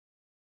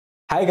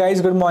Hi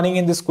guys, good morning.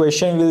 In this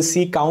question, we'll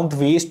see count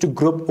ways to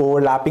group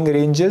overlapping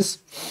ranges.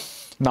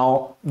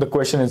 Now, the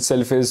question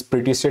itself is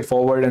pretty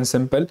straightforward and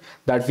simple,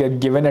 that we are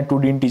given a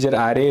 2D integer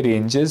array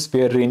ranges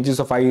where ranges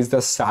of I is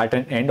the start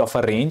and end of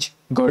a range.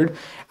 Good.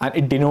 And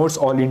it denotes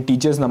all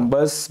integers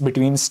numbers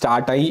between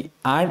start I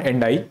and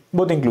end I,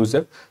 both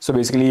inclusive. So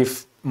basically,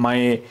 if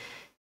my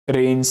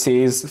range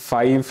says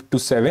 5 to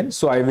 7,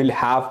 so I will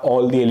have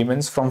all the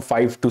elements from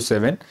 5 to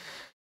 7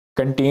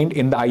 contained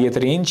in the ith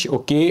range.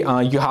 Okay,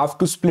 you have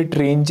to split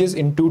ranges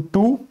into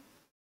two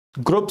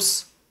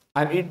groups,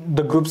 and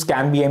the groups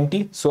can be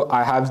empty. So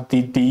I have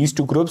these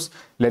two groups,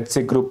 let's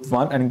say group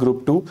 1 and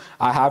group 2.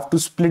 I have to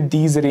split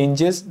these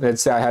ranges.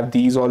 Let's say I have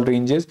these all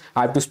ranges.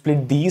 I have to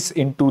split these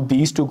into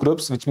these two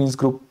groups, which means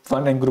group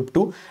 1 and group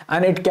 2.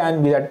 And it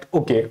can be that,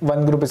 okay,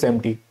 one group is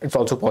empty. It's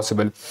also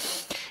possible.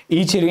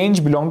 Each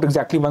range belongs to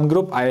exactly one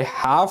group. I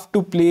have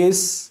to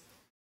place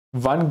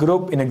one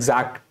group in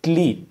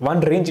exactly one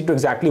range into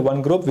exactly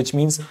one group, which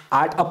means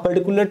at a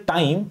particular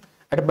time,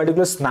 at a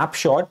particular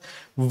snapshot,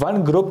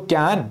 one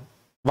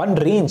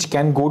range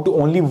can go to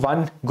only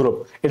one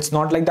group. It's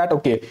not like that.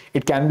 Okay,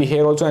 it can be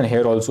here also and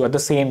here also at the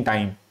same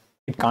time.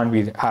 It can't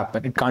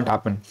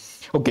happen.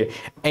 Okay,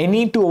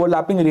 any two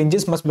overlapping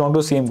ranges must belong to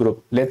the same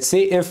group. Let's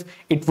say if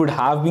it would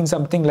have been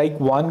something like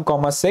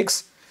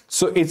 1,6,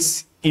 so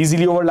it's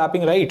easily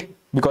overlapping, right?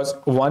 Because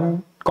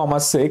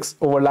 1,6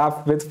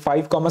 overlap with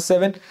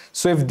 5,7.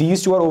 So if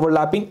these two are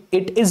overlapping,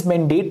 it is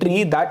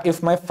mandatory that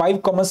if my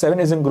 5,7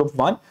 is in group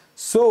 1,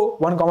 so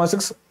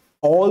 1,6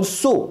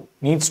 also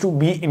needs to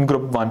be in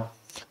group 1.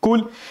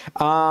 Cool.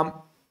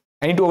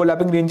 Any two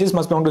overlapping ranges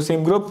must belong to the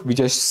same group. We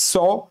just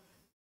saw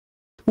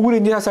two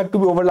ranges are said to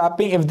be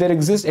overlapping if there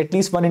exists at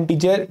least one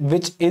integer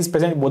which is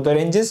present in both the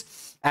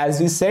ranges.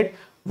 As we said,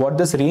 what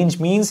this range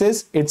means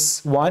is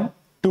it's 1,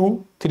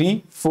 2,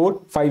 3,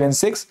 4, 5 and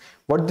 6.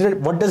 What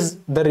does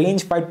the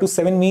range 5 to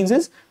 7 means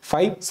is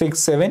 5, 6,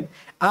 7.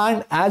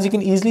 And as you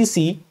can easily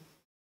see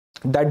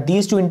that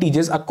these two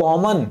integers are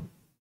common,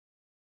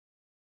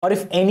 or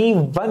if any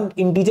one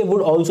integer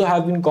would also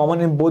have been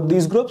common in both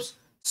these groups,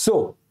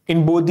 so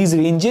in both these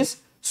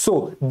ranges,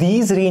 so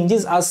these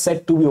ranges are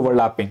said to be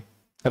overlapping,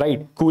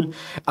 right? Cool.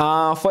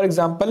 For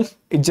example,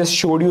 it just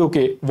showed you,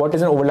 okay, what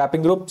is an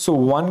overlapping group? So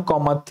 1,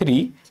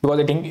 3,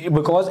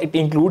 because it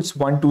includes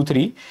 1, 2,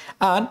 3,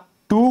 and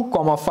 2,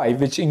 5,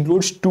 which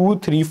includes 2,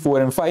 3,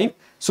 4 and 5.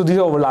 So these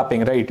are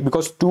overlapping, right?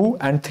 Because 2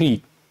 and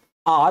 3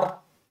 are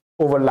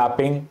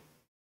overlapping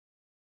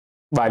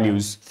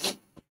values.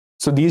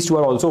 So these two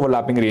are also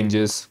overlapping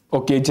ranges.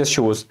 Okay, it just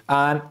shows.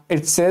 And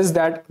it says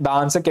that the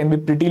answer can be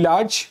pretty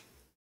large.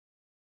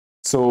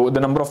 So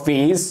the number of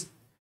ways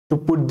to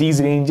put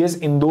these ranges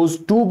in those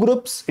two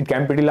groups, it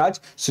can be pretty large.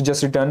 So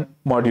just return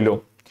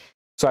modulo.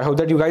 So I hope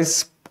that you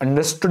guys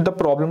understood the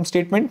problem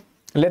statement.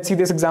 Let's see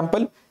this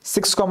example.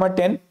 6,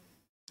 10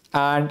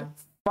 and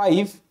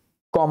 5,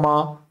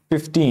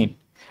 15.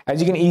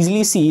 As you can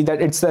easily see that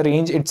it's a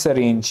range.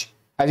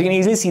 As you can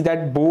easily see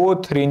that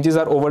both ranges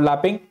are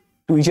overlapping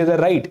to each other,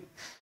 right?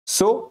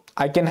 So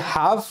I can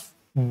have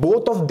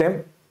both of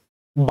them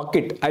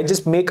bucket. I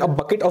just make a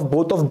bucket of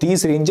both of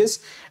these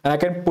ranges and I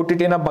can put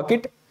it in a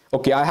bucket.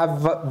 Okay, I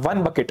have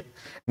one bucket.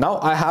 Now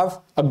I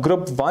have a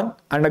group 1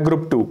 and a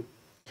group 2.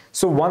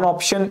 So one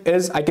option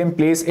is I can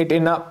place it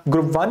in a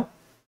group 1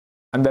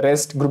 and the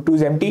rest group 2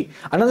 is empty.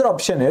 Another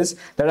option is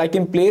that I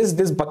can place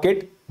this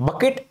bucket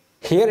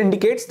here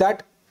indicates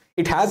that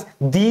it has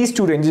these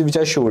two ranges which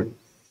I showed.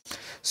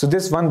 So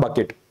this one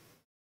bucket.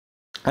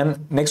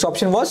 And next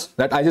option was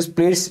that I just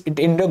place it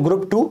in the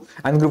group 2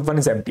 and group 1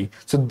 is empty.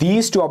 So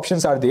these two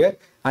options are there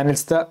and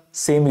it's the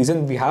same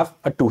reason we have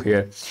a 2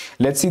 here.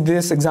 Let's see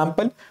this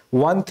example.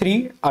 1,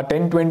 3, a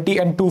 10, 20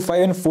 and 2,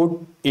 5 and 4,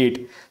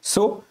 8.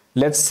 So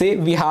let's say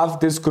we have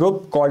this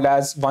group called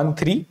as 1,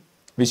 3,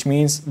 which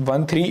means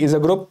 1, 3 is a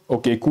group.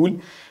 Okay, cool.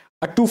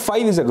 A 2,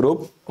 5 is a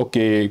group.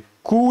 Okay,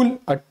 cool.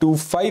 A 2,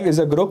 5 is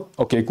a group.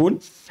 Okay, cool.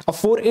 A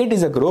 4, 8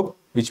 is a group,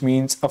 which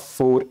means a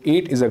 4,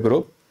 8 is a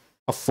group.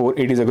 A 4,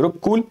 8 is a group.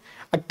 Cool.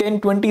 A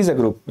 10, 20 is a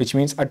group, which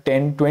means a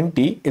 10,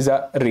 20 is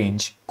a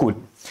range. Cool.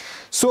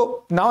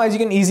 So now as you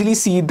can easily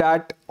see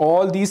that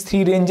all these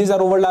three ranges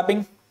are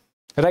overlapping,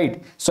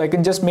 right? So I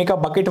can just make a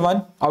bucket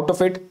 1 out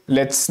of it.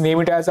 Let's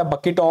name it as a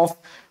bucket of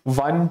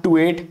 1 to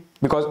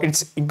 8 because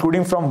it's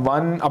including from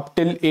 1 up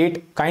till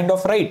 8 kind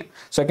of, right?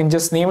 So I can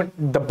just name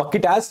it the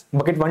bucket as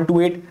bucket 1 to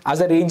 8.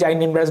 As a range I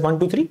named it as 1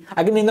 to 3.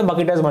 I can name the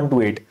bucket as 1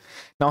 to 8.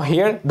 Now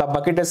here the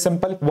bucket is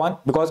simple 1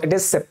 because it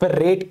is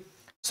separate.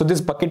 So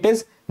this bucket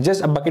is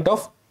just a bucket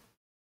of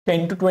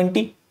 10 to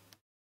 20.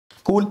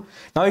 Cool.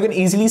 Now you can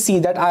easily see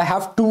that I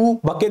have two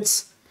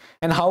buckets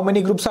and how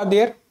many groups are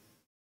there?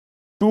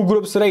 Two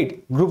groups,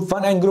 right? Group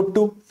 1 and group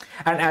 2.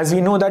 And as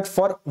we know that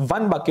for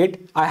one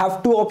bucket, I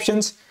have two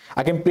options.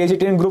 I can place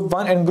it in group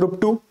 1 and group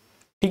 2.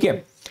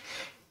 Okay.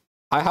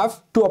 I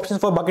have two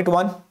options for bucket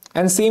 1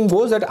 and same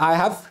goes that I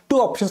have two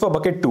options for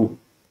bucket 2.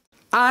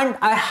 And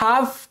I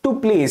have to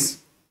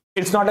place.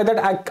 It's not like that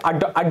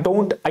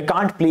I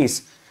can't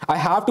place. I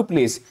have to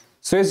place.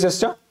 So it's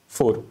just a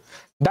 4.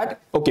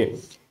 That, okay.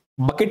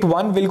 bucket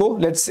 1 will go,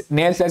 let's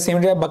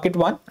say bucket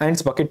 1 and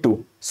it's bucket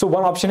 2. So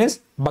one option is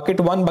bucket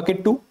 1,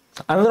 bucket 2.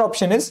 Another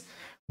option is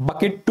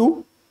bucket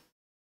 2,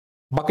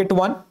 bucket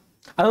 1.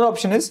 Another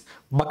option is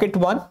bucket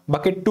 1,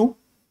 bucket 2.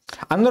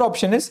 Another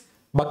option is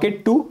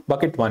bucket 2,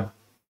 bucket 1.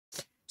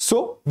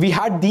 So we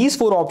had these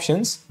 4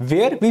 options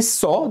where we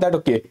saw that,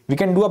 okay, we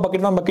can do a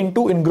bucket 1, bucket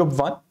 2 in group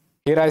 1.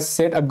 Here I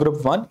said a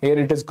group 1, here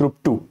it is group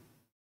 2.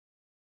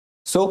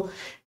 So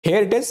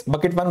here it is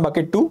bucket 1,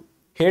 bucket 2.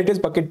 Here it is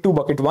bucket 2,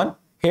 bucket 1.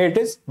 Here it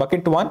is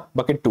bucket 1,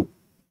 bucket 2.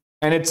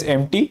 And it's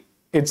empty,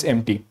 it's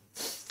empty.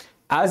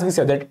 As we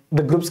said that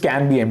the groups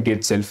can be empty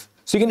itself.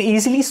 So you can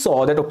easily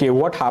saw that, okay,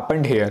 what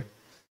happened here?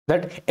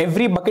 That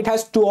every bucket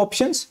has 2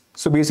 options.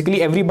 So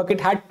basically every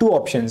bucket had 2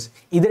 options.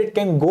 Either it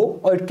can go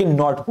or it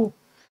cannot go.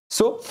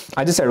 So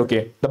I just said,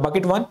 okay, the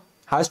bucket 1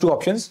 has 2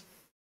 options,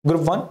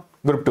 group 1,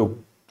 group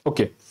 2.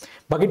 Okay,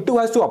 bucket 2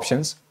 has 2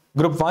 options,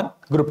 group 1,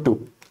 group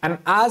 2. And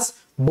as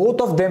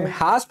both of them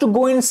has to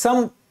go in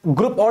some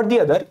group or the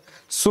other,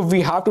 so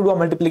we have to do a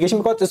multiplication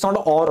because it's not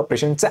an OR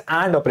operation, it's an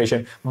AND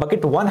operation.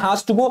 Bucket 1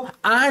 has to go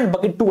and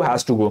bucket 2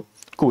 has to go.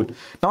 Cool.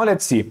 Now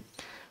let's see.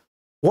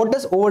 What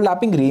does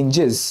overlapping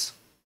ranges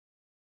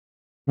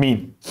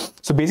mean?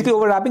 So basically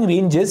overlapping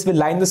ranges will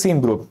lie in the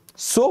same group.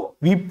 So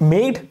we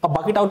made a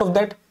bucket out of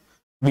that.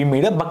 We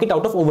made a bucket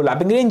out of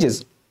overlapping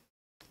ranges.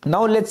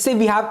 Now let's say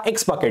we have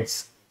X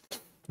buckets.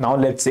 Now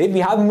let's say we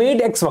have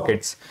made X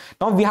buckets.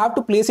 Now we have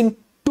to place in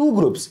 2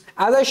 groups.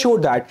 As I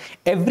showed that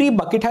every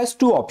bucket has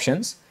 2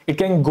 options. It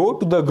can go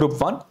to the group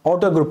 1 or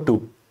to group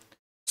 2.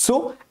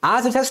 So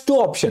as it has 2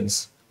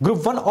 options,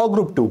 group 1 or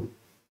group 2.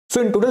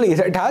 So in total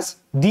it has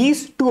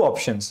these 2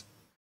 options.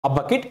 A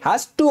bucket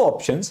has 2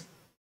 options.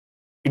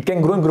 It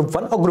can grow in group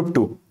 1 or group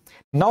 2.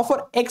 Now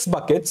for X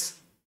buckets,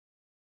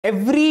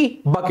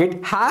 every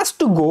bucket has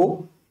to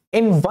go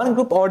in one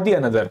group or the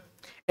another.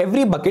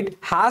 Every bucket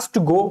has to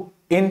go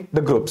in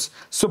the groups.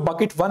 So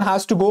bucket 1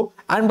 has to go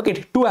and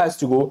bucket 2 has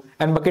to go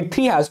and bucket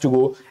 3 has to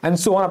go and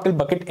so on up till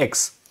bucket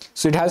X.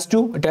 So it has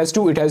 2, it has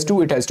 2, it has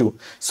 2, it has 2.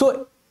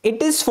 So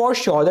it is for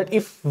sure that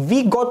if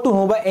we got to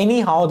know by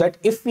anyhow that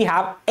if we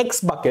have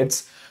X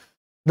buckets,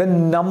 the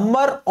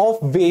number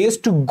of ways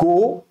to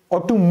go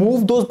or to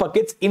move those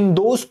buckets in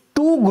those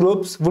 2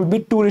 groups will be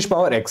 2 raised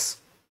power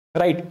X.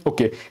 Right?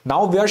 Okay.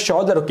 Now we are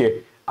sure that,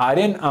 okay,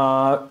 Aryan,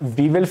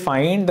 we will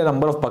find the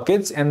number of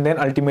buckets and then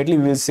ultimately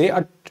we will say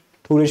a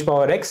 2 raised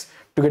power X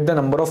to get the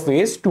number of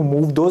ways to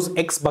move those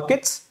X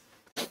buckets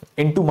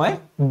into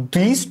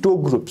these 2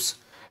 groups.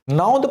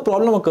 Now the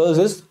problem occurs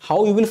is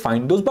how you will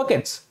find those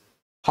buckets.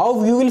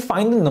 How you will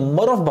find the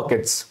number of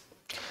buckets.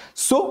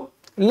 So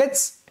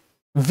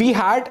we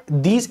had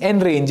these n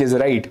ranges,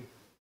 right?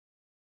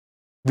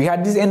 We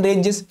had these n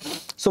ranges.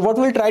 So what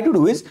we'll try to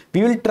do is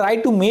we will try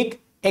to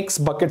make X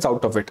buckets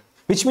out of it,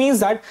 which means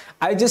that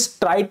I just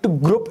try to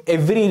group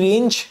every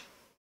range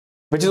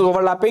which is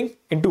overlapping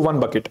into one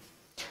bucket.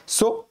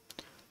 So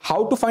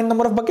how to find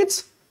number of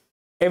buckets?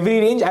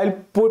 Every range I'll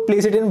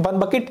place it in one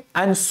bucket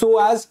and so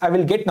as I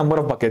will get number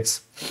of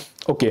buckets.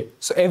 Okay,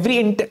 so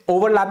every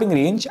overlapping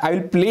range I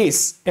will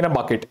place in a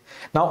bucket.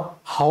 Now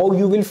how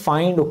you will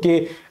find,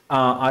 okay,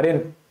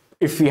 Aryan,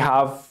 if we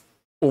have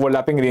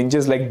overlapping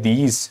ranges like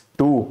these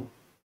 2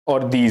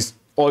 or these,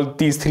 all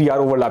these 3 are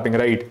overlapping,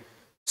 right?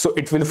 So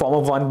it will form a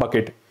one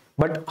bucket.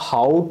 But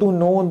how to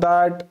know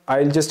that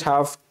I'll just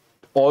have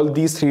all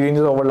these 3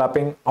 ranges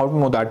overlapping? How to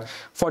know that?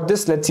 For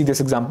this, let's see this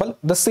example,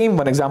 the same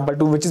one, example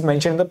 2, which is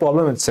mentioned in the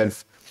problem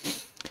itself.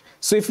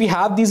 So if we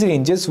have these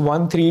ranges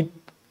 1, 3,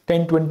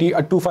 10, 20,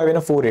 a 2, 5 and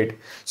a 4, 8.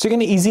 So you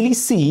can easily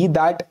see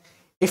that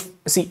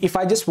if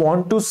I just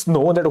want to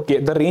know that, okay,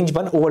 the range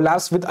 1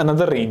 overlaps with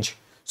another range.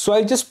 So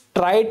I just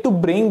try to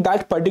bring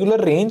that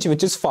particular range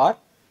which is far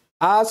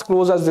as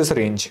close as this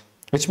range,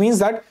 which means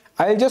that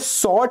I'll just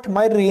sort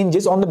my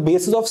ranges on the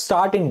basis of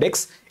start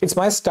index. It's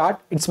my start,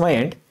 it's my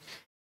end.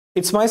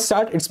 It's my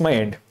start, it's my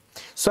end.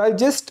 So I'll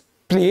just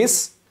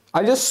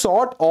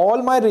sort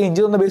all my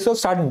ranges on the basis of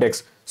start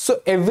index.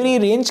 So every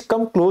range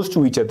come close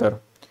to each other.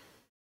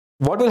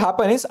 What will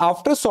happen is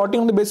after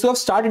sorting on the basis of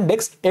start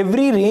index,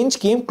 every range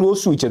came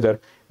close to each other.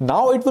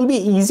 Now it will be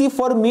easy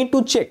for me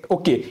to check,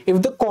 okay,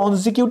 if the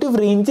consecutive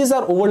ranges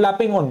are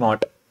overlapping or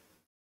not.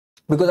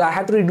 Because I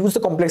have to reduce the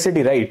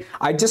complexity, right?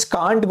 I just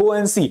can't go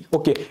and see,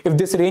 okay, if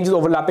this range is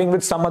overlapping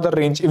with some other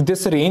range, if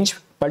this range,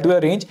 particular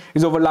range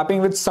is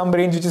overlapping with some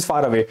range which is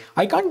far away.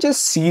 I can't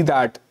just see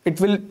that. It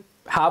will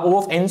have O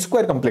of n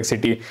square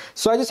complexity.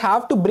 So I just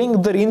have to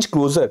bring the range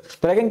closer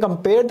that I can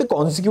compare the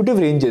consecutive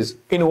ranges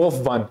in O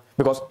of 1,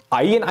 because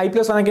I and I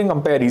plus 1 I can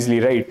compare easily,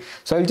 right?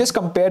 So I'll just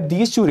compare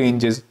these 2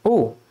 ranges.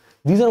 Oh,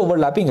 these are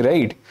overlapping,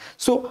 right?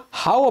 So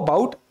how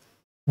about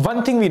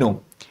one thing we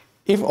know?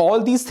 If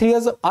all these 3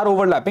 are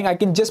overlapping, I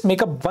can just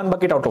make up one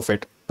bucket out of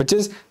it, which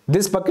is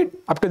this bucket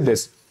up to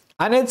this.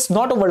 And it's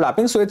not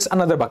overlapping, so it's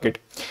another bucket.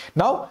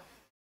 Now,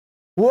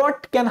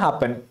 what can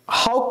happen?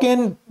 How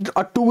can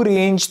a 2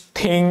 range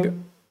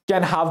thing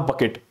can have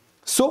bucket?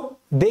 So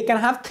they can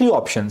have 3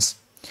 options.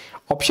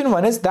 Option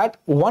 1 is that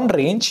one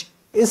range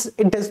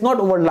it does not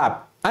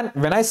overlap And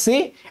when I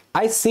say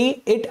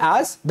it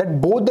as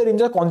that both the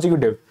ranges are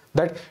consecutive,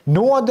 that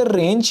no other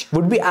range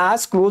would be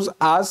as close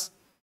as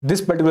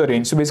this particular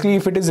range. So basically,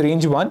 if it is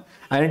range 1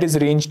 and it is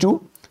range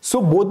 2,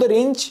 so both the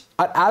range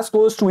are as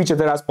close to each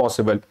other as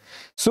possible.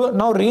 So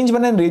now range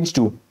 1 and range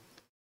 2,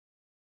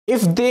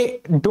 if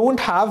they don't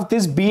have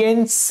this B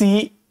and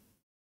C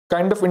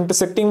kind of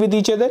intersecting with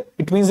each other,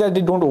 it means that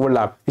they don't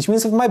overlap, which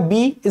means if my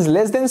B is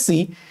less than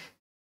C,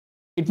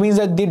 it means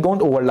that they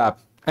don't overlap.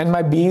 And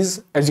my B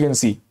is, as you can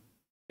see,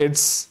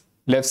 it's,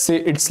 let's say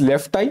it's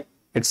left eye,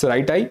 it's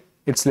right eye,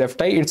 it's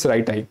left eye, it's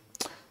right eye,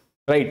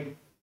 right?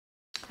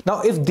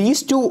 Now if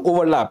these two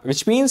overlap,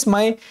 which means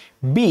my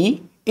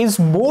B is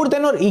more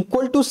than or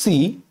equal to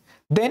C,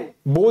 then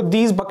both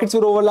these buckets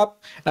will overlap.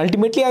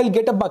 Ultimately, I will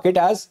get a bucket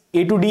as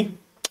A to D,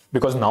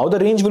 because now the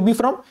range will be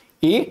from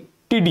A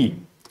to D,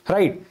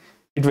 right?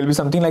 It will be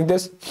something like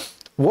this.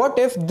 What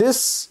if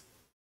this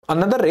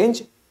another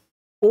range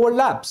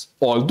overlaps?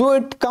 Although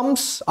it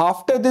comes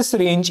after this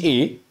range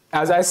A,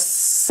 as I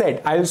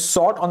said, I'll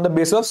sort on the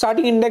basis of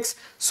starting index.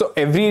 So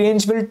every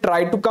range will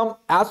try to come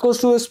as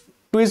close to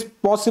as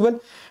possible,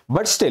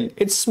 but still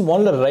it's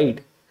smaller,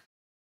 right?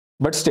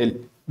 But still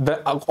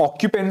the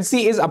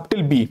occupancy is up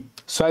till B.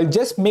 So I'll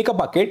just make a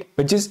bucket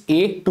which is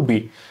A to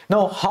B.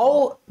 Now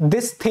how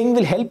this thing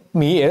will help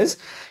me is,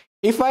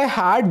 if I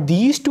had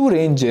these two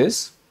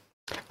ranges,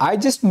 I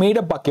just made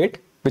a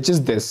bucket which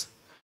is this,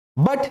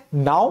 but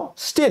now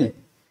still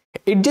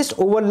it just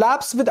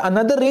overlaps with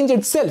another range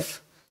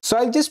itself. So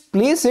I'll just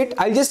place it,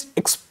 I'll just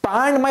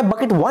expand my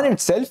bucket 1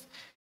 itself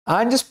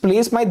and just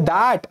place my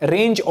that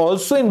range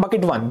also in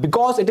bucket 1,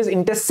 because it is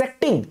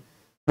intersecting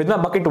with my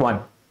bucket 1.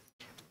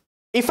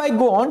 If I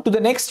go on to the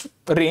next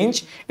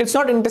range, it's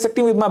not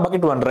intersecting with my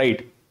bucket 1,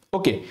 right?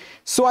 Okay,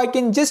 so I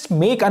can just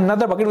make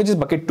another bucket which is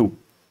bucket 2.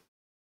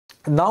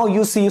 Now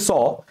you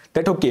saw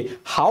that, okay,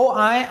 how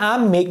I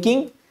am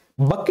making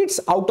buckets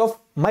out of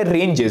my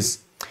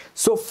ranges.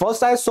 So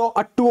first I saw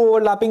a two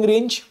overlapping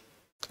ranges.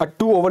 I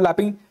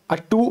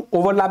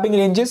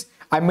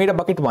made a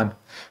bucket 1.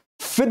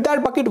 With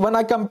that bucket 1,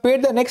 I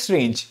compared the next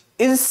range.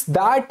 Is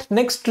that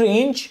next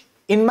range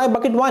in my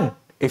bucket 1?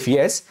 If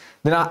yes,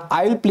 then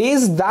I'll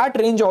place that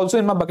range also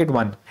in my bucket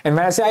 1. And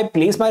when I say I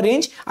place my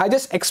range, I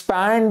just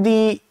expand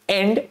the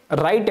end,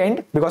 right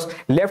end, because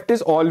left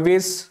is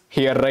always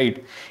here,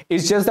 right?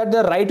 It's just that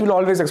the right will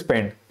always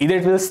expand. Either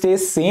it will stay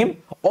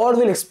same or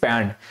will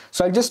expand.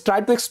 So I'll just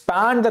try to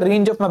expand the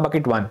range of my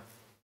bucket 1.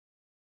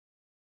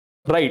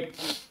 Right.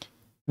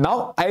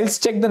 Now I'll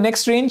check the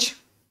next range,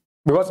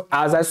 because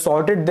as I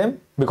sorted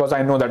them, because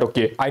I know that,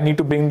 okay, I need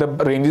to bring the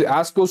ranges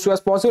as close to as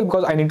possible,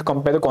 because I need to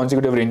compare the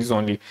consecutive ranges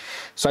only.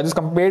 So I just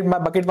compared my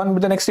bucket 1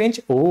 with the next range.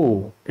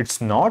 Oh,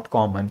 it's not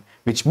common,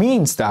 which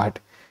means that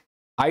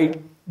I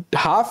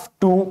have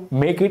to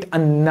make it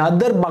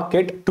another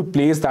bucket to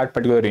place that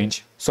particular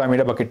range. So I made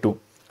a bucket 2,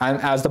 and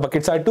as the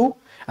buckets are 2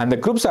 and the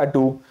groups are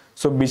 2,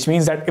 so which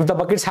means that if the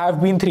buckets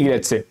have been 3,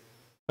 let's say,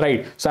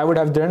 right, so I would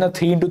have done a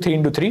 3 into 3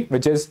 into 3,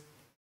 which is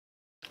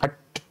a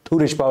 2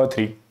 raised power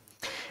 3.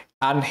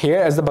 And here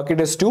as the bucket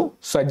is 2,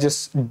 so I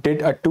just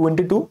did a 2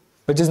 into 2,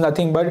 which is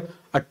nothing but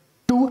a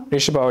 2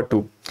 raised to power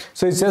 2.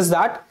 So it's just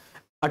that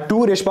a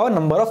 2 raised to power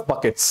number of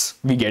buckets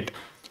we get.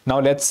 Now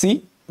let's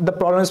see. The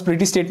problem is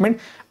pretty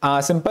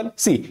simple.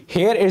 See,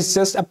 here is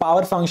just a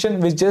power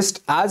function, which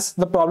just, as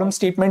the problem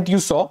statement you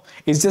saw,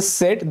 is just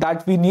said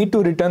that we need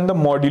to return the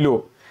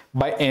modulo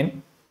by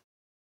n,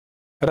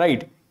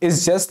 right?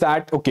 It's just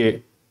that,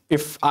 okay,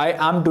 if I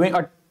am doing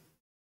a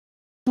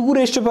 2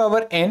 raised to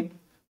power n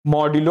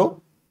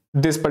modulo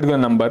this particular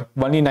number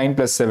 189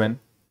 plus 7,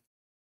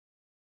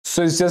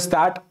 so it's just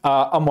that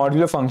a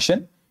modulo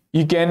function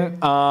you can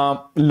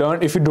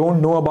learn. If you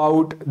don't know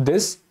about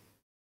this,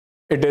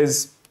 it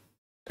is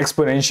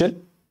exponential,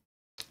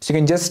 so you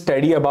can just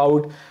study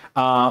about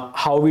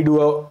how we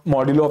do a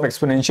modulo of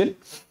exponential.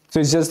 So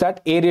it's just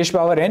that a raised to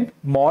power n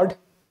mod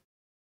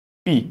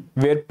p,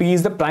 where p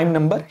is the prime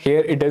number.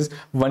 Here it is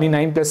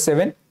 189 plus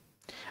 7,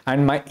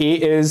 and my a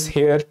is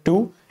here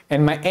 2,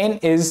 and my n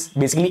is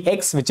basically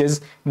x, which is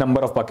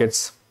number of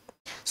buckets.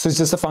 So it's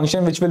just a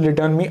function which will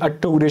return me a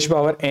 2 raised to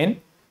power n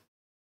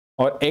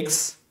or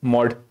x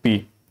mod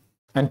p,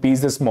 and p is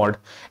this mod.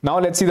 Now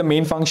let's see the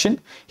main function.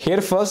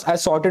 Here first I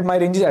sorted my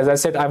ranges. As I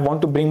said, I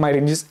want to bring my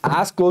ranges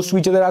as close to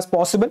each other as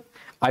possible.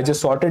 I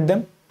just sorted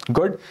them.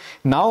 Good.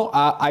 Now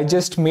I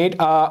just made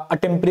a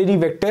temporary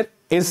vector.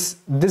 Is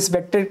this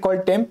vector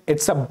called temp?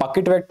 It's a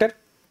bucket vector.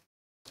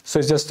 So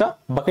it's just a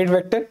bucket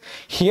vector.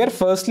 Here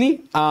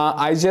firstly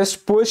I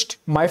just pushed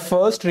my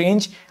first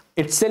range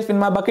itself in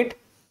my bucket.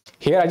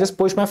 Here I just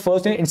push my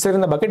first range itself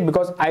in the bucket,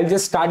 because I'll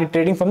just start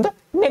iterating from the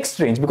next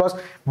range, because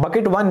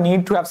bucket 1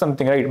 need to have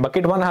something, right?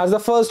 Bucket 1 has the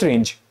first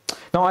range.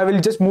 Now I will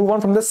just move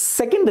on from the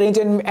second range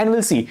and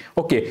we'll see,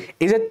 okay,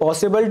 is it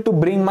possible to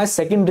bring my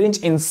second range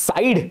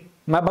inside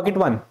my bucket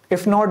 1?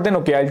 If not, then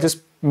okay, I'll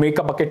just make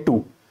a bucket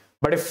 2.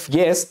 But if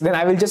yes, then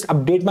I will just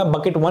update my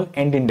bucket 1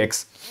 end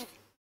index.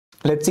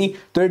 Let's see.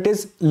 So it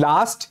is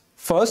last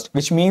first,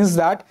 which means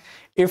that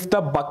if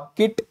the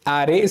bucket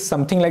array is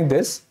something like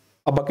this,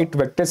 a bucket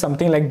vector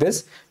something like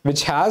this,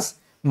 which has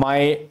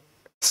my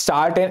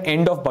start and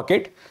end of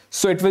bucket.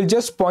 So it will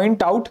just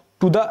point out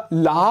to the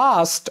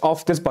last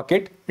of this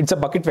bucket. It's a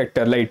bucket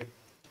vector, right?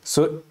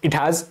 So it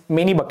has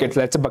many buckets.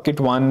 Let's say bucket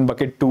 1,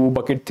 bucket 2,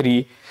 bucket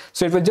 3.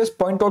 So it will just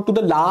point out to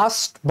the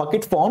last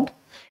bucket formed.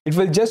 It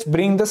will just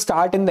bring the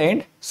start and the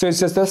end. So it's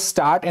just the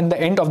start and the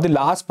end of the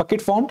last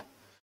bucket formed.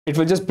 It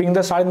will just bring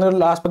the start and the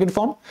last bucket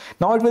formed.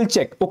 Now it will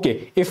check,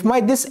 okay, if my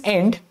this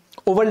end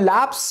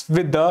overlaps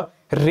with the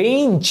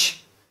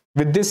range,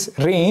 with this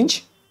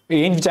range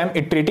which I'm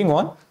iterating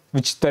on,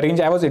 which the range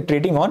I was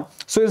iterating on.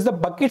 So is the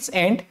bucket's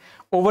end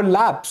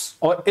overlaps,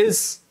 or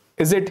is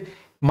it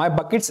my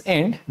bucket's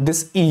end,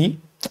 this E,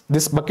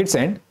 this bucket's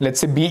end, let's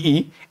say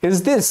BE,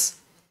 is this,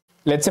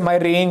 let's say my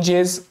range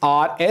is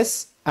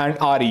RS and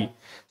RE.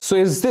 So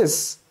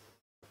is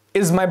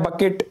my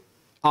bucket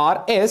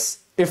RS,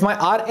 if my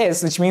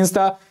RS, which means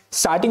the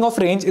starting of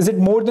range, is it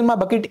more than my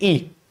bucket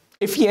E?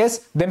 If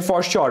yes, then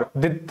for sure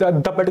the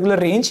particular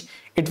range,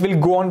 it will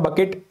go on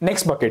bucket,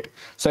 next bucket.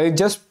 So I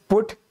just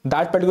put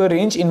that particular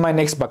range in my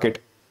next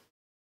bucket.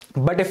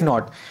 But if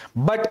not,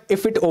 but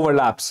if it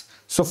overlaps,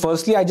 so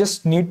firstly I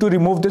just need to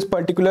remove this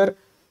particular,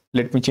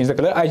 let me change the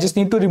color. I just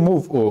need to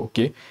remove,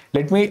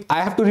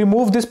 I have to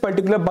remove this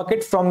particular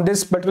bucket from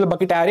this particular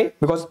bucket array,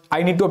 because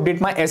I need to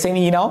update my S and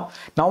E now.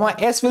 Now my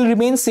S will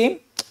remain same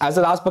as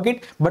the last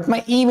bucket, but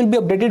my E will be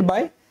updated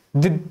by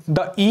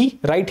the E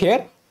right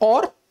here,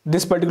 or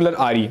this particular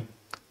RE,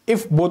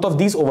 if both of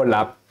these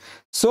overlap.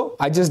 So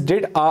I just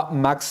did a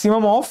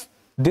maximum of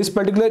this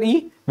particular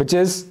E, which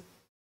is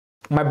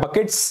my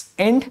bucket's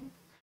end,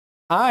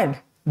 and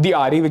the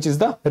RE, which is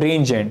the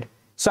range end.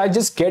 So I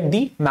just get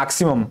the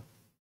maximum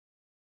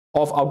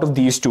of out of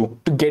these two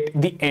to get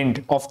the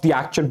end of the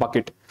actual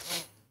bucket.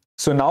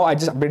 So now I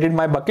just updated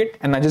my bucket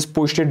and I just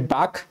pushed it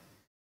back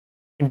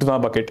into my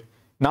bucket.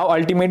 Now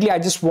ultimately I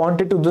just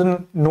wanted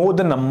to know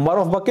the number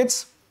of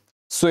buckets.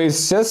 So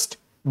it's just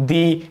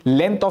the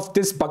length of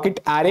this bucket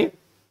array.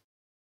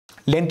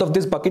 Length of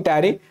this bucket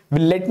array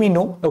will let me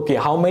know, okay,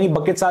 how many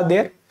buckets are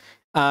there.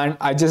 And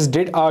I just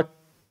did a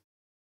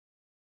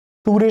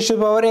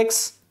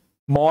 2⁻x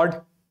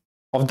mod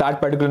of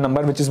that particular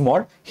number, which is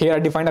mod. Here I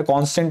defined a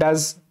constant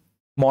as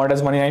mod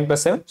as 199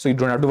 plus 7, so you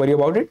don't have to worry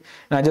about it.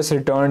 And I just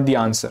returned the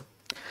answer.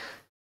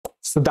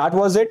 So that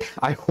was it.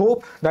 I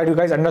hope that you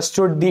guys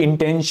understood the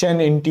intention,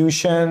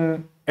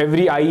 intuition,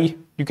 every I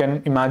you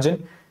can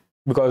imagine,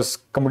 because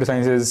computer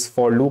science is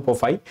for loop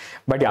of I.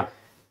 But yeah,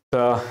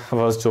 the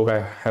worst joke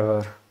I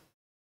ever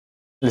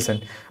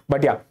listened.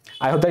 But yeah,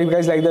 I hope that you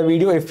guys like the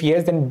video. If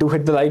yes, then do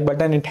hit the like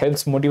button. It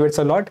helps, motivates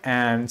a lot.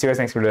 And see you guys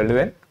next video. Till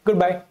then,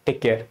 goodbye. Take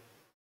care.